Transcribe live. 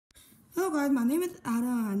Hello guys, my name is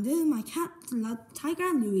Adam and this is my cat, Tiger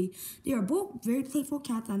and Louie. They are both very playful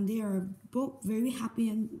cats and they are both very happy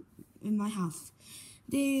in my house.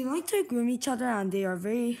 They like to groom each other and they are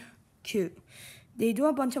very cute. They do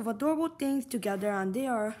a bunch of adorable things together and they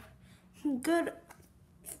are good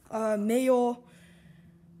male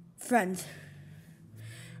friends.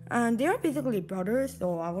 And they are basically brothers,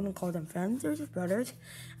 so I wouldn't call them friends, they're just brothers.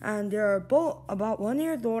 And they're both about 1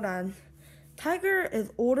 year old and Tiger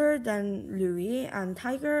is older than Louie, and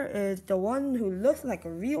Tiger is the one who looks like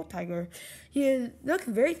a real tiger. Looks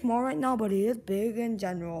very small right now, but he is big in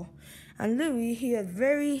general. And Louie, he is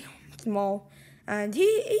very small, and he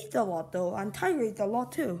eats a lot though, and Tiger eats a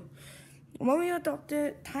lot too. When we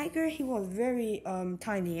adopted Tiger, he was very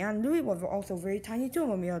tiny, and Louie was also very tiny too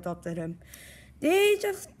when we adopted him. They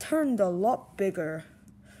just turned a lot bigger,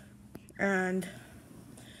 and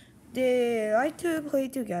they like to play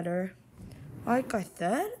together. Like I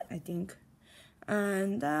said, I think.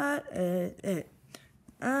 And that is it.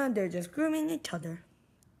 And they're just grooming each other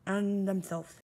and themselves.